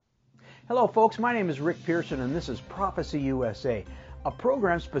Hello folks, my name is Rick Pearson and this is Prophecy USA, a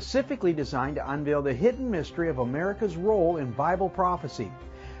program specifically designed to unveil the hidden mystery of America's role in Bible prophecy.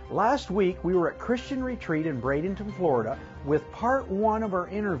 Last week we were at Christian Retreat in Bradenton, Florida with part 1 of our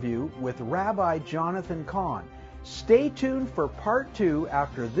interview with Rabbi Jonathon Cahn. Stay tuned for part 2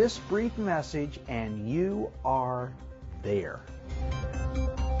 after this brief message and you are there.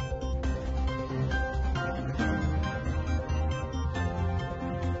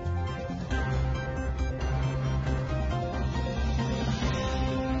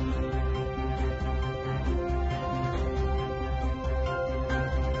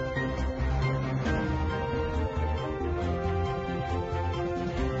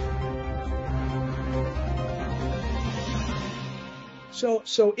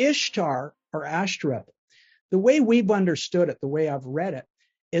 So Ishtar, or Ashtoreth, the way we've understood it, the way I've read it,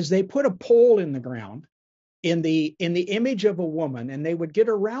 is they put a pole in the ground in the image of a woman, and they would get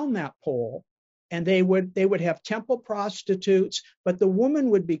around that pole, and they would have temple prostitutes, but the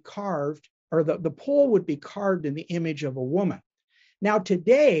woman would be carved, or the pole would be carved in the image of a woman. Now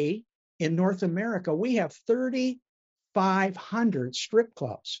today in North America, we have 3,500 strip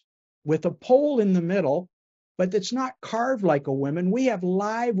clubs with a pole in the middle, but it's not carved like a woman. We have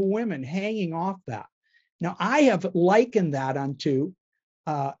live women hanging off that. Now, I have likened that unto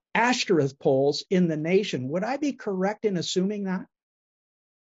Ashtoreth poles in the nation. Would I be correct in assuming that?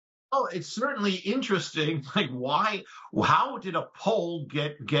 Oh, it's certainly interesting. Like, why? How did a pole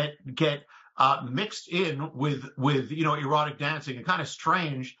get mixed in with erotic dancing? It's kind of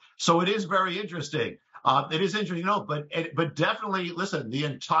strange. So it is very interesting. It is interesting, but definitely, listen, the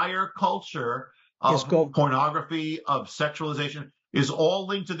entire culture of pornography, of sexualization is all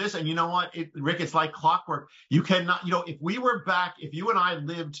linked to this. And you know what, Rick, it's like clockwork. You cannot, if we were back, if you and I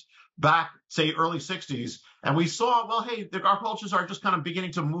lived back, say, early 60s, and we saw, well, hey, our cultures are just kind of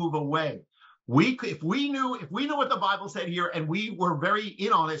beginning to move away. If we knew what the Bible said here, and we were very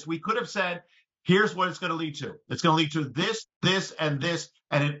in on this, we could have said, here's what it's going to lead to. It's going to lead to this, and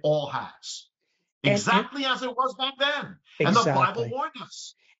it all has. Exactly as it was back then. Exactly. And the Bible warned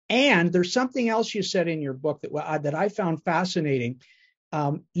us. And there's something else you said in your book that I found fascinating.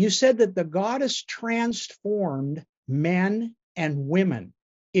 You said that the goddess transformed men and women.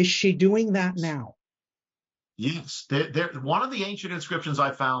 Is she doing that now? Yes. One of the ancient inscriptions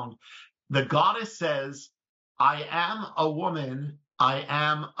I found, the goddess says, I am a woman, I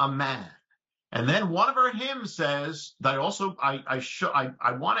am a man. And then one of her hymns says that I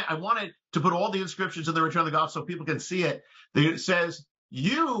wanted to put all the inscriptions in the Return of the Gods so people can see it. It says,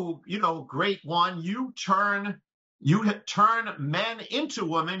 you great one, you turn men into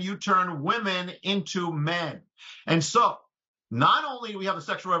women, you turn women into men. And so not only do we have the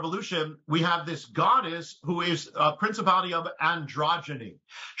sexual revolution, we have this goddess who is a principality of androgyny.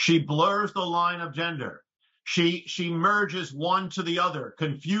 She blurs the line of gender. She merges one to the other,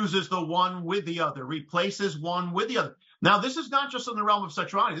 confuses the one with the other, replaces one with the other. Now, this is not just in the realm of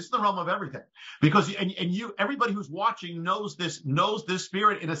sexuality. This is the realm of everything. Because everybody who's watching knows this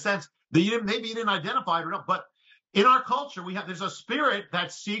spirit in a sense that maybe you didn't identify it or not. But in our culture, there's a spirit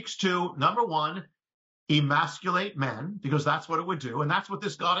that seeks to, number one, emasculate men, because that's what it would do, and that's what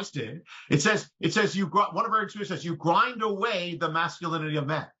this goddess did. It says one of her experiences says you grind away the masculinity of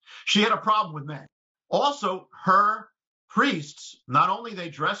men. She had a problem with men. Also, her priests, not only they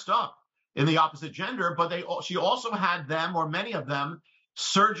dressed up in the opposite gender, but she also had them, or many of them,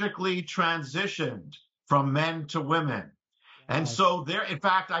 surgically transitioned from men to women. And so there, in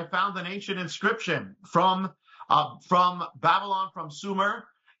fact, I found an ancient inscription from Babylon, from Sumer,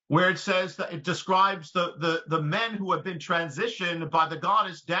 where it says that it describes the men who have been transitioned by the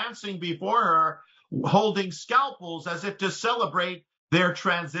goddess dancing before her, holding scalpels as if to celebrate their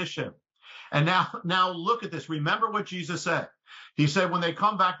transition. And now look at this. Remember what Jesus said. He said, when they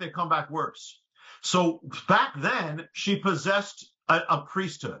come back worse. So back then, she possessed a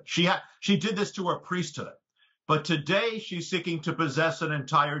priesthood. She did this to her priesthood. But today, she's seeking to possess an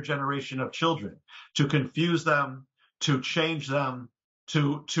entire generation of children, to confuse them, to change them,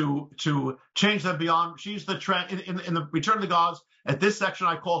 to change them beyond. She's in the Return of the Gods. At this section,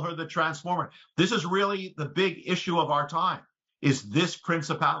 I call her the transformer. This is really the big issue of our time, is this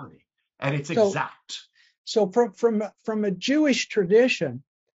principality. And it's exact. So from a Jewish tradition,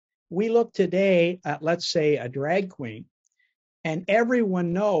 we look today at, let's say, a drag queen, and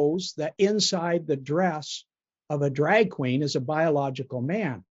everyone knows that inside the dress of a drag queen is a biological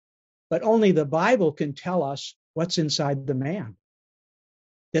man. But only the Bible can tell us what's inside the man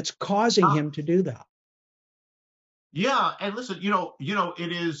that's causing him to do that. Yeah, and listen,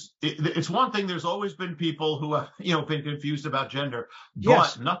 it's one thing. There's always been people who have, been confused about gender,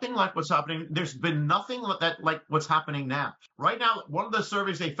 Yes. but nothing like what's happening. There's been nothing like what's happening now. Right now, one of the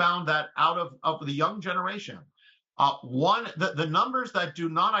surveys they found that out of the young generation, the numbers that do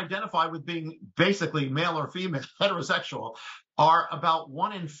not identify with being basically male or female, heterosexual, are about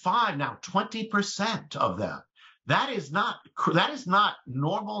 1 in 5 now, 20% of them. That is not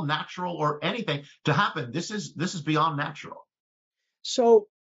normal, natural, or anything to happen. This is beyond natural. So,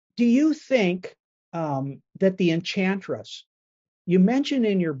 do you think that the enchantress, you mentioned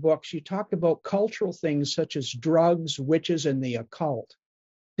in your books, you talked about cultural things such as drugs, witches, and the occult.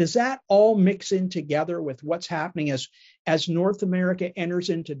 Does that all mix in together with what's happening as North America enters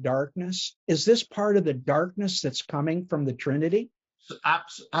into darkness? Is this part of the darkness that's coming from the Trinity?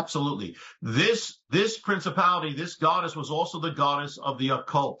 Absolutely. This principality, this goddess, was also the goddess of the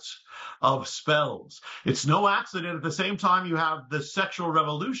occult, of spells. It's no accident. At the same time you have the sexual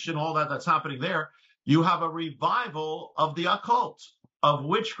revolution, all that's happening there, you have a revival of the occult, of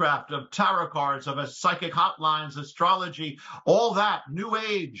witchcraft, of tarot cards, of psychic hotlines, astrology, all that, New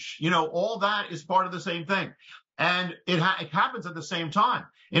Age, all that is part of the same thing. And it happens at the same time.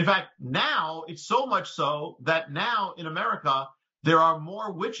 In fact, now it's so much so that now in America, there are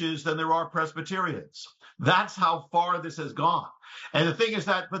more witches than there are Presbyterians. That's how far this has gone. And the thing is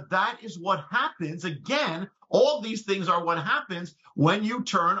but that is what happens. Again, all these things are what happens when you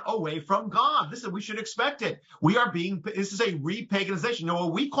turn away from God. Listen, we should expect it. This is a repaganization.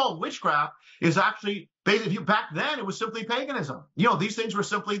 What we call witchcraft is actually, basically, back then it was simply paganism. These things were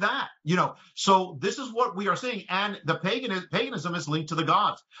simply that, So this is what we are seeing. And the paganism is linked to the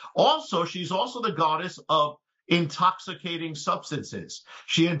gods. Also, she's also the goddess of intoxicating substances.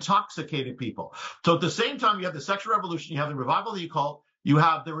 She intoxicated people. So at the same time, you have the sexual revolution, you have the revival of the occult, you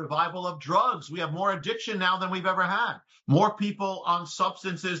have the revival of drugs. We have more addiction now than we've ever had. More people on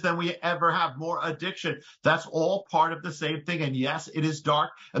substances than we ever have, more addiction. That's all part of the same thing. And yes, it is dark.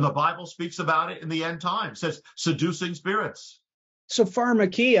 And the Bible speaks about it in the end times. It says seducing spirits. So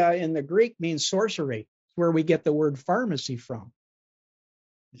pharmakia in the Greek means sorcery, where we get the word pharmacy from.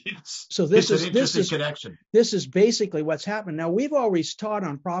 Yes. So this is connection. This is basically what's happened. Now, we've always taught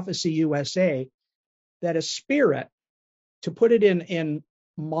on Prophecy USA that a spirit, to put it in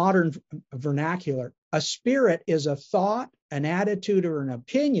modern vernacular, a spirit is a thought, an attitude, or an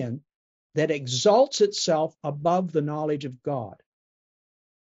opinion that exalts itself above the knowledge of God.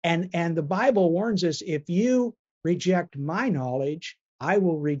 And the Bible warns us, if you reject my knowledge, I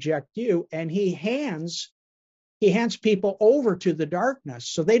will reject you. And he hands people over to the darkness,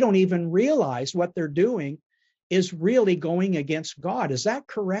 so they don't even realize what they're doing is really going against God. Is that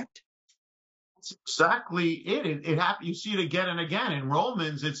correct? That's exactly it. It happens. You see it again and again. In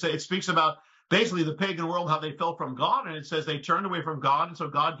Romans, it speaks about basically the pagan world, how they fell from God, and it says they turned away from God, and so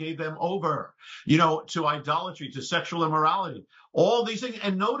God gave them over, to idolatry, to sexual immorality, all these things.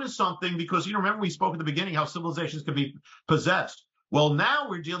 And notice something, because remember we spoke at the beginning how civilizations can be possessed. Well, now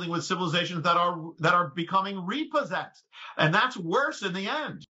we're dealing with civilizations that are becoming repossessed, and that's worse in the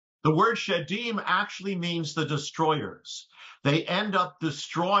end. The word shedim actually means the destroyers. They end up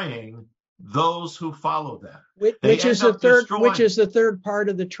destroying those who follow them. Which is the third part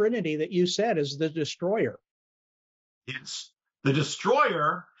of the Trinity that you said is the destroyer. Yes, the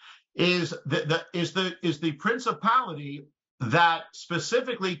destroyer is the principality that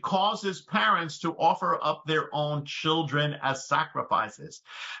specifically causes parents to offer up their own children as sacrifices.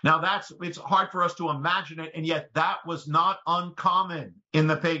 Now it's hard for us to imagine it, and yet that was not uncommon in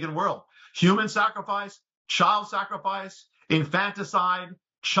the pagan world. Human sacrifice, child sacrifice, infanticide,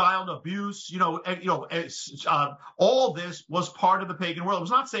 child abuse, all this was part of the pagan world. It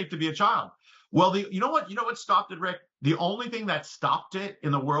was not safe to be a child. Well, you know what stopped it, Rick? The only thing that stopped it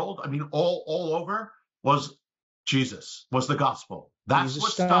in the world, all over, was Jesus, was the gospel. That's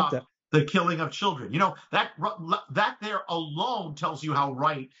what stopped the killing of children. That there alone tells you how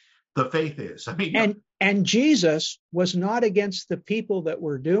right the faith is. And Jesus was not against the people that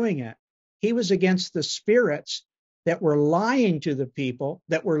were doing it. He was against the spirits that were lying to the people,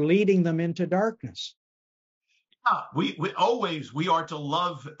 that were leading them into darkness. Yeah, we are to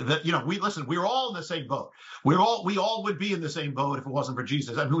love that. We're all in the same boat. We all would be in the same boat if it wasn't for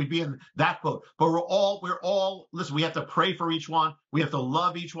Jesus. We'd be in that boat. But we're all listen, we have to pray for each one. We have to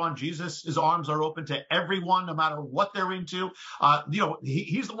love each one. Jesus' arms are open to everyone, no matter what they're into.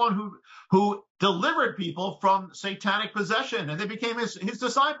 He's the one who delivered people from satanic possession, and they became his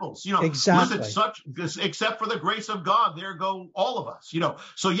disciples. Exactly. Listen, except for the grace of God, there go all of us.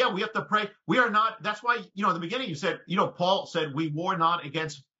 So yeah, we have to pray. We are not. That's why in the beginning you said, Paul said, we war not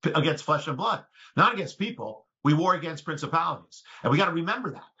against flesh and blood, not against people, we war against principalities. And we got to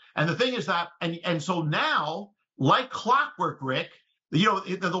remember that. And the thing is that, and so now, like clockwork, Rick,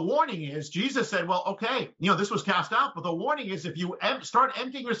 the warning is, Jesus said, well, okay, this was cast out, but the warning is if you start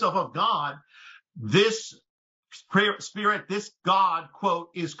emptying yourself of God, this spirit, this God, quote,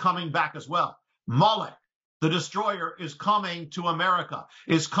 is coming back as well. Molech, the destroyer, is coming to America,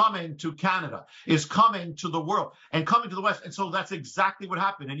 is coming to Canada, is coming to the world, and coming to the West. And so that's exactly what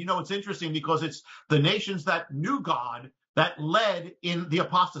happened. And it's interesting because it's the nations that knew God that led in the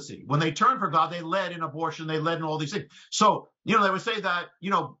apostasy. When they turned for God, they led in abortion, they led in all these things. So, they would say that,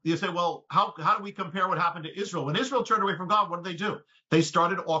 you say, well, how do we compare what happened to Israel? When Israel turned away from God, what did they do? They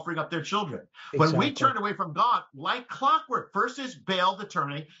started offering up their children. Exactly. When we turned away from God, like clockwork, first is Baal, the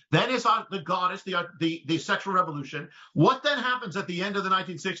turning, then is the goddess, the sexual revolution. What then happens at the end of the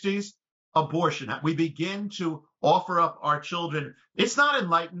 1960s? Abortion. We begin to offer up our children. It's not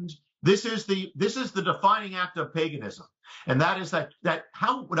enlightened. This is the defining act of paganism. And that is that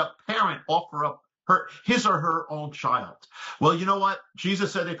how would a parent offer up his or her own child? Well, you know what?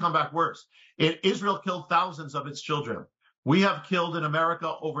 Jesus said they come back worse. Israel killed thousands of its children. We have killed in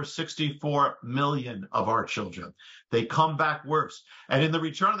America over 64 million of our children. They come back worse. And in the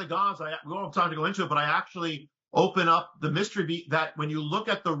return of the gods, we don't have time to go into it, but I actually open up the mystery that when you look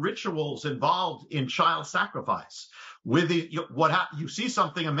at the rituals involved in child sacrifice, you see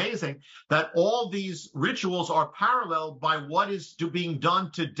something amazing, that all these rituals are paralleled by what is being done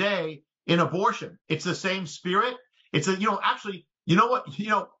today in abortion. It's the same spirit. It's the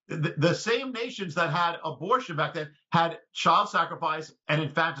same nations that had abortion back then had child sacrifice and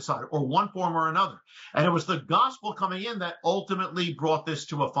infanticide, or one form or another. And it was the gospel coming in that ultimately brought this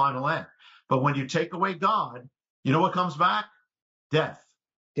to a final end. But when you take away God, you know what comes back? Death.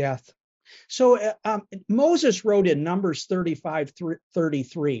 Death. So Moses wrote in Numbers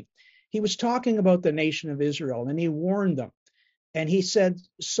 35:33. He was talking about the nation of Israel, and he warned them. And he said,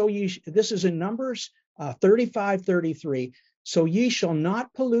 this is in Numbers 35:33. So ye shall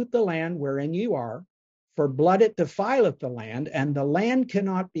not pollute the land wherein you are, for blood it defileth the land, and the land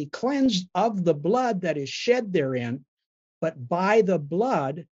cannot be cleansed of the blood that is shed therein, but by the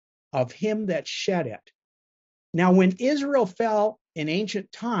blood of him that shed it. Now, when Israel fell in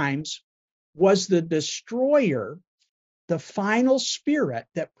ancient times, was the destroyer the final spirit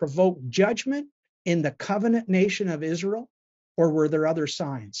that provoked judgment in the covenant nation of Israel, or were there other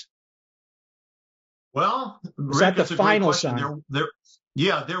signs? Well, was that the final sign? There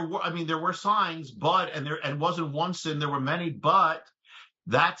were signs, but and wasn't one sin. There were many, but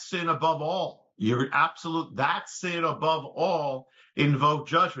that sin above all, that sin above all invoked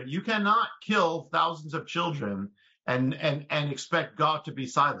judgment. You cannot kill thousands of children and expect God to be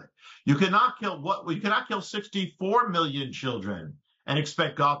silent. You cannot kill 64 million children and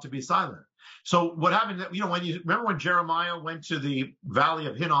expect God to be silent. So what happened, remember when Jeremiah went to the valley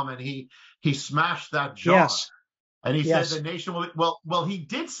of Hinnom and he smashed that jar? Yes. And he said the nation will, well, he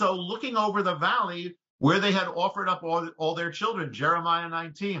did so looking over the valley where they had offered up all their children, Jeremiah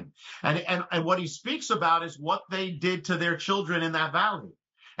 19. And what he speaks about is what they did to their children in that valley.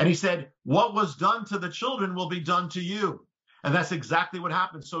 And he said, what was done to the children will be done to you. And that's exactly what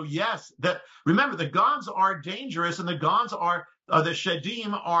happened. So yes, remember, the gods are dangerous, and the gods are, the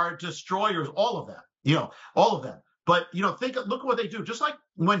Shedim are destroyers, all of them, all of them. But, look at what they do. Just like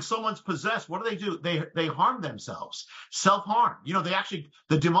when someone's possessed, what do? They harm themselves, self-harm.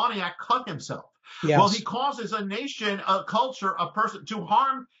 The demoniac cut himself. Yes. Well, he causes a nation, a culture, a person to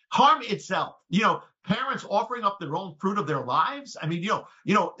harm itself. Parents offering up their own fruit of their lives. I mean,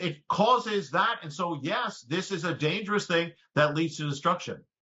 it causes that. And so, yes, this is a dangerous thing that leads to destruction.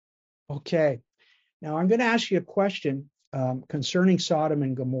 Okay. Now, I'm going to ask you a question concerning Sodom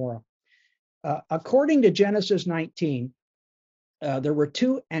and Gomorrah. According to Genesis 19, there were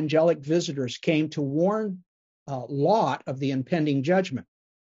two angelic visitors came to warn Lot of the impending judgment.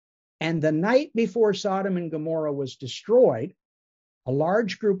 And the night before Sodom and Gomorrah was destroyed, a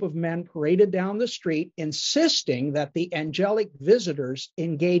large group of men paraded down the street, insisting that the angelic visitors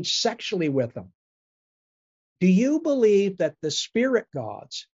engage sexually with them. Do you believe that the spirit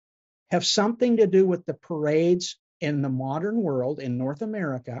gods have something to do with the parades in the modern world in North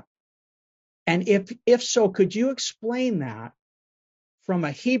America? And if so, could you explain that from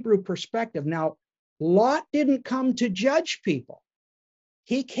a Hebrew perspective? Now, Lot didn't come to judge people.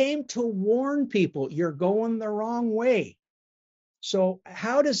 He came to warn people, you're going the wrong way. So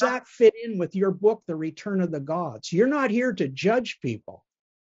how does that fit in with your book, The Return of the Gods? You're not here to judge people.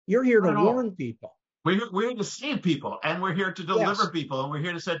 You're here to warn people. We're here to save people, and we're here to deliver people, and we're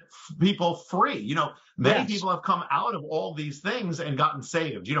here to set people free. Many people have come out of all these things and gotten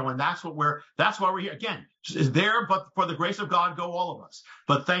saved, and that's why we're here. Again, is there, but for the grace of God, go all of us.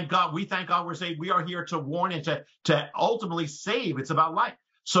 But thank God, we're saved. We are here to warn and to ultimately save. It's about life.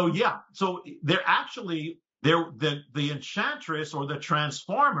 So yeah, so they're actually the enchantress or the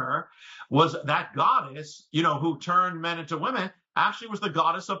transformer was that goddess, who turned men into women, actually was the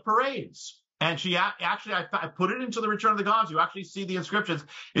goddess of parades. And she actually, I put it into the Return of the Gods. You actually see the inscriptions.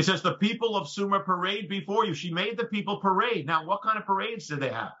 It says, the people of Sumer parade before you. She made the people parade. Now, what kind of parades did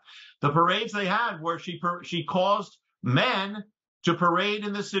they have? The parades they had where she caused men to parade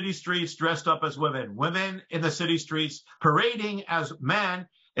in the city streets dressed up as women. Women in the city streets parading as men.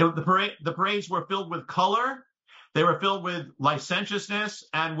 The parades were filled with color. They were filled with licentiousness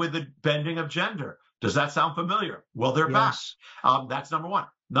and with the bending of gender. Does that sound familiar? Well, they're back. That's number one.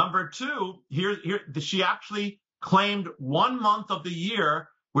 Number two, she actually claimed 1 month of the year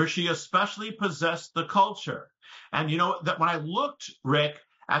where she especially possessed the culture. And that when I looked, Rick,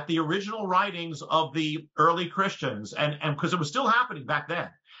 at the original writings of the early Christians, and because it was still happening back then,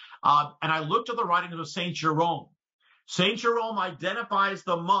 and I looked at the writings of Saint Jerome. Saint Jerome identifies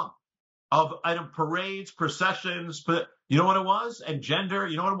the month of parades, processions, but you know what it was? And gender,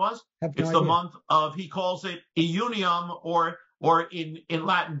 you know what it was? It's the month of, he calls it Iunium, or in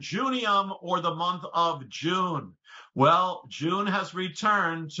Latin, Junium, or the month of June. Well, June has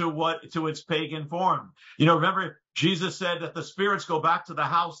returned to its pagan form. Remember, Jesus said that the spirits go back to the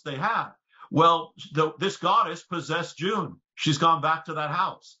house they had. Well, this goddess possessed June. She's gone back to that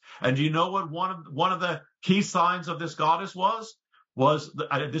house. And do you know what one of the key signs of this goddess was?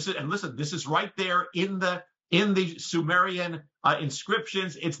 This is right there in the Sumerian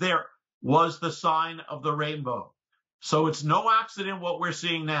inscriptions. It's there, was the sign of the rainbow. So it's no accident what we're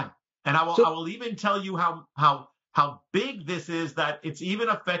seeing now. And I will even tell you how big this is, that it's even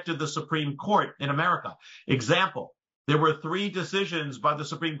affected the Supreme Court in America. Example, there were 3 decisions by the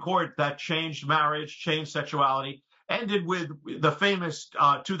Supreme Court that changed marriage, changed sexuality, ended with the famous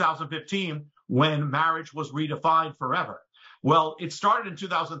 2015 when marriage was redefined forever. Well, it started in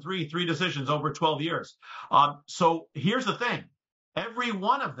 2003, 3 decisions over 12 years. So here's the thing. Every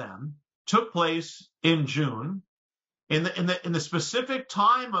one of them took place in June. In the specific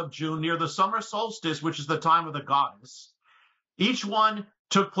time of June, near the summer solstice, which is the time of the goddess, each one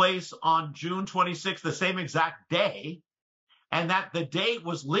took place on June 26th, the same exact day, and that the date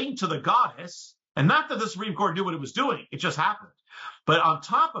was linked to the goddess, and not that the Supreme Court knew what it was doing, it just happened. But on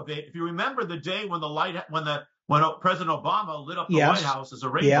top of it, if you remember the day when President Obama lit up the White House as a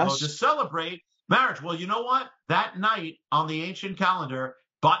rainbow to celebrate marriage, well, you know what? That night on the ancient calendar,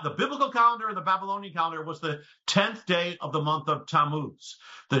 but the biblical calendar and the Babylonian calendar, was the 10th day of the month of Tammuz.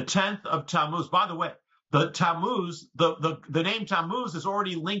 The 10th of Tammuz. By the way, the Tammuz, the name Tammuz is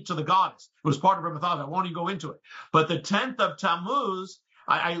already linked to the goddess. It was part of her mythology. I won't even go into it. But the 10th of Tammuz,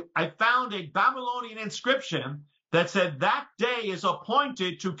 I found a Babylonian inscription that said that day is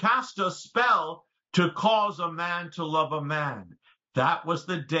appointed to cast a spell to cause a man to love a man. That was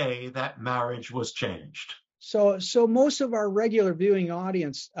the day that marriage was changed. So most of our regular viewing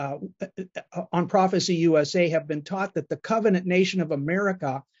audience on Prophecy USA have been taught that the covenant nation of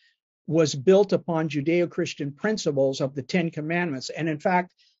America was built upon Judeo-Christian principles of the 10 Commandments. And in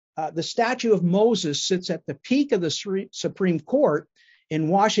fact, the statue of Moses sits at the peak of the Supreme Court in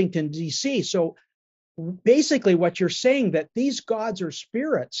Washington, D.C. So basically what you're saying, that these gods or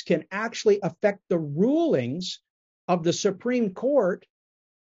spirits can actually affect the rulings of the Supreme Court,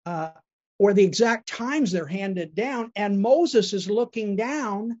 or the exact times they're handed down. And Moses is looking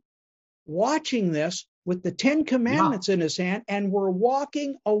down, watching this with the 10 Commandments in his hand, and we're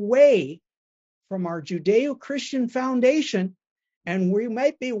walking away from our Judeo-Christian foundation, and we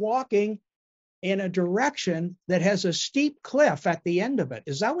might be walking in a direction that has a steep cliff at the end of it.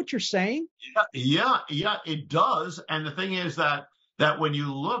 Is that what you're saying? Yeah, it does. And the thing is that when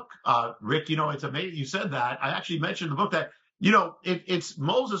you look, Rick, it's amazing you said that. I actually mentioned in the book that it's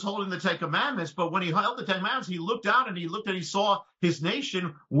Moses holding the 10 Commandments, but when he held the 10 Commandments, he looked down and he saw his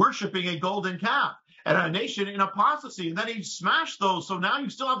nation worshiping a golden calf and a nation in apostasy. And then he smashed those. So now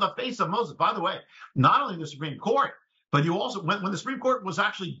you still have the face of Moses. By the way, not only the Supreme Court, but you also, when the Supreme Court was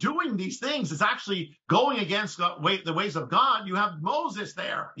actually doing these things, it's actually going against the ways of God. You have Moses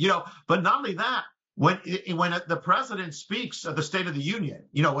there, but not only that, when the president speaks at the State of the Union,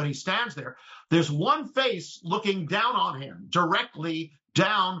 when he stands there, there's one face looking down on him, directly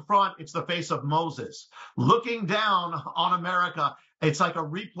down front. It's the face of Moses looking down on America. It's like a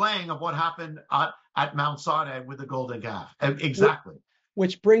replaying of what happened at Mount Sinai with the golden calf. Exactly.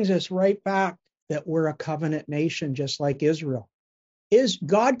 Which brings us right back that we're a covenant nation, just like Israel.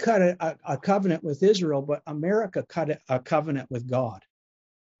 God cut a covenant with Israel, but America cut a covenant with God.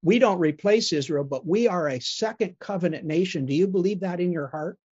 we don't replace Israel, but we are a second covenant nation. Do you believe that in your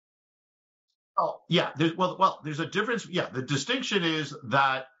heart? Oh, yeah. There's a difference. Yeah, the distinction is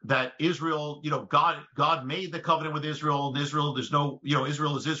that Israel, God made the covenant with Israel, and Israel, there's no,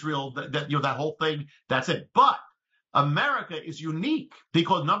 Israel is Israel. That whole thing. That's it. But America is unique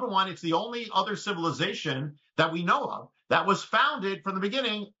because, number one, it's the only other civilization that we know of that was founded from the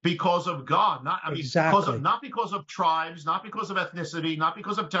beginning because of God. Exactly. Not because of tribes, not because of ethnicity, not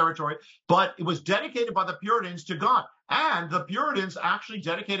because of territory, but it was dedicated by the Puritans to God. And the Puritans actually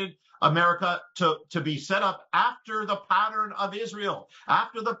dedicated America to be set up after the pattern of Israel,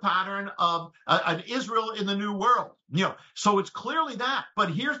 after the pattern of an Israel in the New World. So it's clearly that. But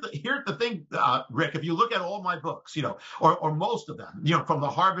here's the thing, Rick. If you look at all my books, or most of them, from the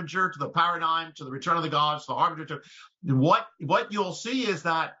Harbinger to the Paradigm to the Return of the Gods, to the Harbinger to what you'll see is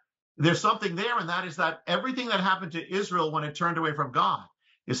that there's something there, and that is that everything that happened to Israel when it turned away from God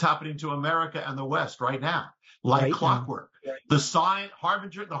is happening to America and the West right now, like clockwork. Right. The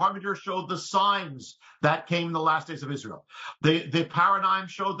Harbinger showed the signs that came in the last days of Israel. The Paradigm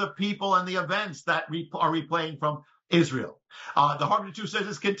showed the people and the events that are replaying from Israel. The Harbinger 2 says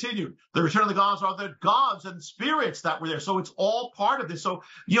it's continued. The Return of the Gods are the gods and spirits that were there. So it's all part of this. So,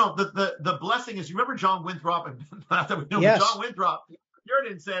 the blessing is, you remember John Winthrop, and Yes. John Winthrop,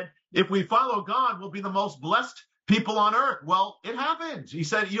 Puritan, said, if we follow God, we'll be the most blessed people on earth. Well, it happened. He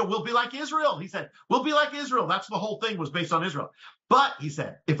said, we'll be like Israel. He said, we'll be like Israel. That's the whole thing, was based on Israel. But he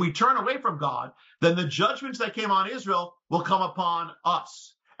said, if we turn away from God, then the judgments that came on Israel will come upon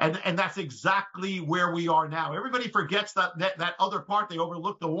us. And that's exactly where we are now. Everybody forgets that other part. They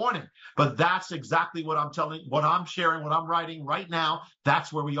overlook the warning. But that's exactly what I'm sharing, what I'm writing right now.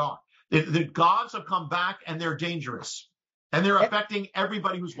 That's where we are. The gods have come back, and they're dangerous. And they're affecting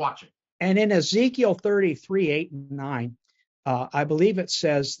everybody who's watching. And in Ezekiel 33:8-9, I believe it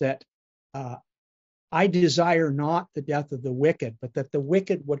says that I desire not the death of the wicked, but that the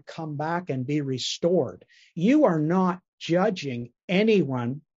wicked would come back and be restored. You are not judging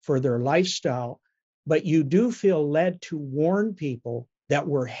anyone for their lifestyle, but you do feel led to warn people that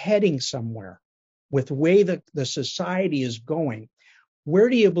we're heading somewhere with the way that the society is going. Where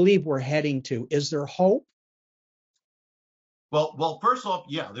do you believe we're heading to? Is there hope? Well, first off,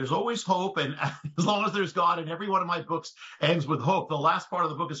 yeah, there's always hope, and as long as there's God, and every one of my books ends with hope. The last part of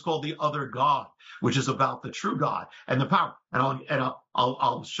the book is called The Other God, which is about the true God and the power. And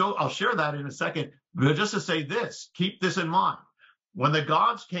I'll share that in a second. But just to say this, keep this in mind. When the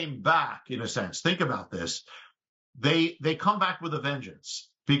gods came back, in a sense, think about this, they come back with a vengeance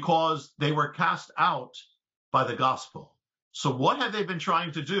because they were cast out by the gospel. So what have they been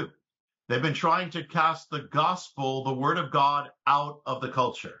trying to do? They've been trying to cast the gospel, the word of God, out of the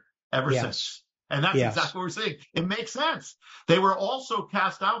culture ever since. And that's exactly what we're seeing. It makes sense. They were also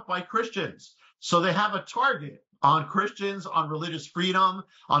cast out by Christians. So they have a target on Christians, on religious freedom,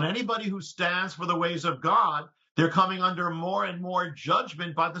 on anybody who stands for the ways of God. They're coming under more and more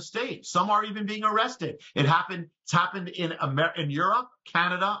judgment by the state. Some are even being arrested. It's happened in Europe,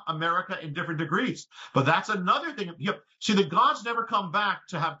 Canada, America in different degrees. But that's another thing. See, the gods never come back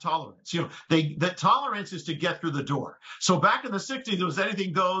to have tolerance. The tolerance is to get through the door. So back in the 60s, it was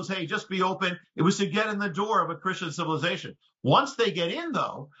anything goes. Hey, just be open. It was to get in the door of a Christian civilization. Once they get in,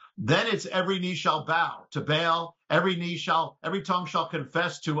 though, then it's every knee shall bow to Baal. Every tongue shall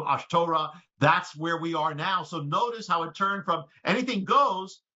confess to Ashtoreth. That's where we are now. So notice how it turned from anything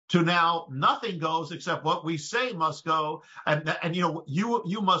goes to now nothing goes except what we say must go. And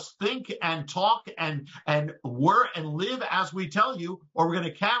you must think and talk and work and live as we tell you, or we're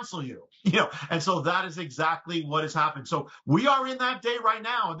going to cancel you. And so that is exactly what has happened. So we are in that day right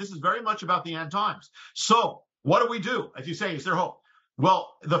now, and this is very much about the end times. So what do we do? As you say, is there hope?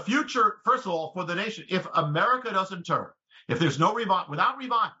 Well, the future, first of all, for the nation, if America doesn't turn, if there's no revival, without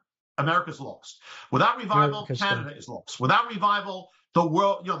revival, America's lost. Without revival, Canada is lost. Without revival, the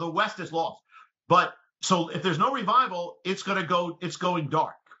world, the West is lost. But so if there's no revival, it's going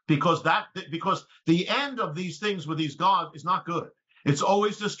dark because the end of these things with these gods is not good. It's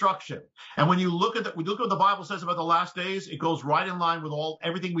always destruction. And when you look at what the Bible says about the last days, it goes right in line with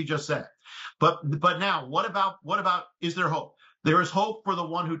everything we just said. But now, what about is there hope? There is hope for the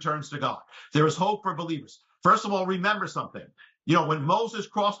one who turns to God. There is hope for believers. First of all, remember something. When Moses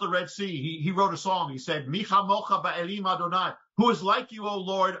crossed the Red Sea, he wrote a song. He said, Mi chamocha ba'elim Adonai, who is like you, O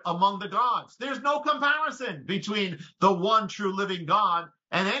Lord, among the gods. There's no comparison between the one true living God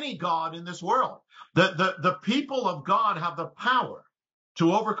and any God in this world. The people of God have the power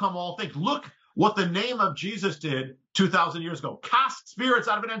to overcome all things. Look what the name of Jesus did 2,000 years ago. Cast spirits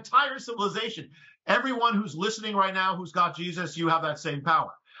out of an entire civilization. Everyone who's listening right now who's got Jesus, you have that same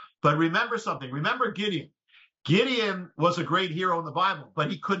power. But remember something. Remember Gideon. Gideon was a great hero in the Bible,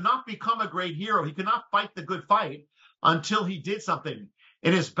 but he could not become a great hero. He could not fight the good fight until he did something.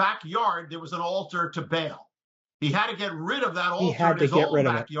 In his backyard, there was an altar to Baal. He had to get rid of that altar in his own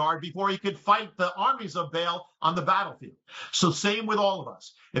backyard before he could fight the armies of Baal on the battlefield. So same with all of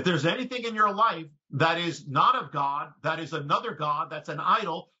us. If there's anything in your life that is not of God, that is another God, that's an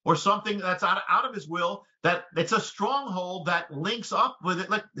idol, or something that's out of his will, that it's a stronghold that links up with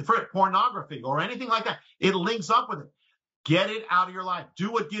it, like for pornography or anything like that, it links up with it. Get it out of your life.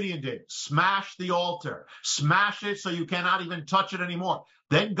 Do what Gideon did. Smash the altar. Smash it so you cannot even touch it anymore.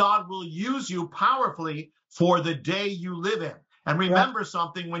 Then God will use you powerfully for the day you live in. And remember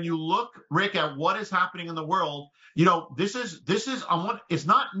something, when you look, Rick, at what is happening in the world, you know, this is it's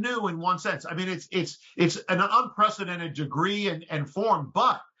not new in one sense. I mean, it's an unprecedented degree and form,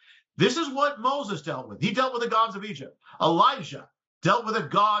 but this is what Moses dealt with. He dealt with the gods of Egypt. Elijah dealt with a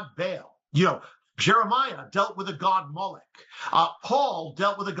god Baal. You know, Jeremiah dealt with the god Moloch. Paul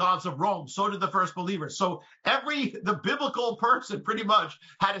dealt with the gods of Rome. So did the first believers. So the biblical person pretty much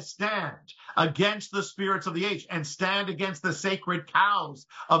had to stand against the spirits of the age and stand against the sacred cows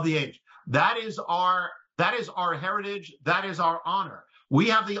of the age. That is our heritage. That is our honor. We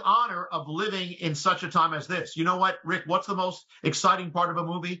have the honor of living in such a time as this. You know what, Rick? What's the most exciting part of a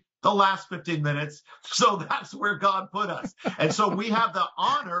movie? The last 15 minutes. So that's where God put us. And so we have the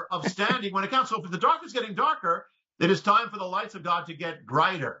honor of standing when it counts. So if the dark is getting darker, it is time for the lights of God to get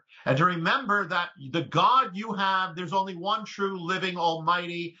brighter. And to remember that the God you have, there's only one true, living,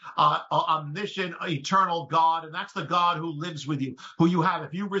 almighty, omniscient, eternal God. And that's the God who lives with you, who you have.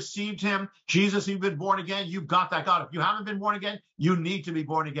 If you received him, Jesus, you've been born again, you've got that God. If you haven't been born again, you need to be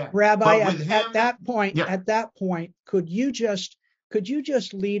born again. Rabbi, at that point, could you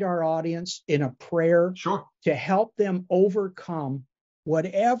just lead our audience in a prayer to help them overcome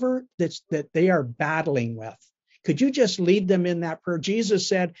whatever that they are battling with? Could you just lead them in that prayer? Jesus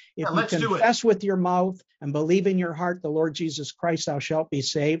said, if you confess with your mouth and believe in your heart the Lord Jesus Christ, thou shalt be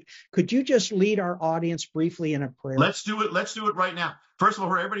saved. Could you just lead our audience briefly in a prayer? Let's do it. Let's do it right now. First of all,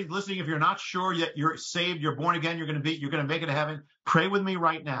 for everybody listening, if you're not sure yet you're saved, you're born again, you're going to make it to heaven, pray with me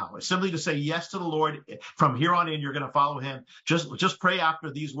right now. It's simply to say yes to the Lord. From here on in, you're going to follow him. Just pray after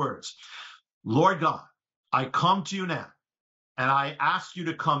these words. Lord God, I come to you now, and I ask you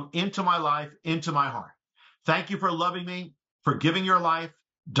to come into my life, into my heart. Thank you for loving me, for giving your life,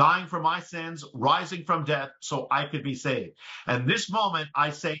 dying for my sins, rising from death so I could be saved. And this moment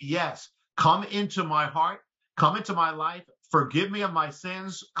I say, yes, come into my heart, come into my life, forgive me of my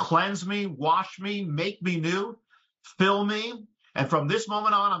sins, cleanse me, wash me, make me new, fill me. And from this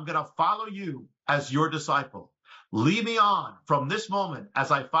moment on, I'm going to follow you as your disciple. Lead me on from this moment as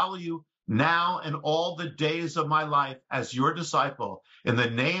I follow you now and all the days of my life as your disciple. In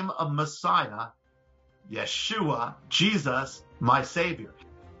the name of Messiah, Yeshua, Jesus, my Savior.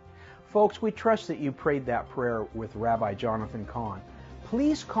 Folks, we trust that you prayed that prayer with Rabbi Jonathon Cahn.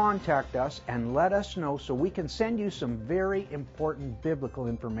 Please contact us and let us know so we can send you some very important biblical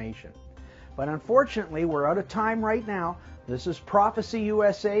information. But unfortunately, we're out of time right now. This is Prophecy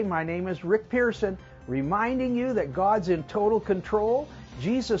USA. My name is Rick Pearson, reminding you that God's in total control,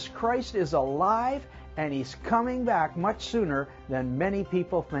 Jesus Christ is alive, and He's coming back much sooner than many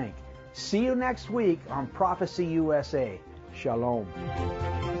people think. See you next week on Prophecy USA. Shalom.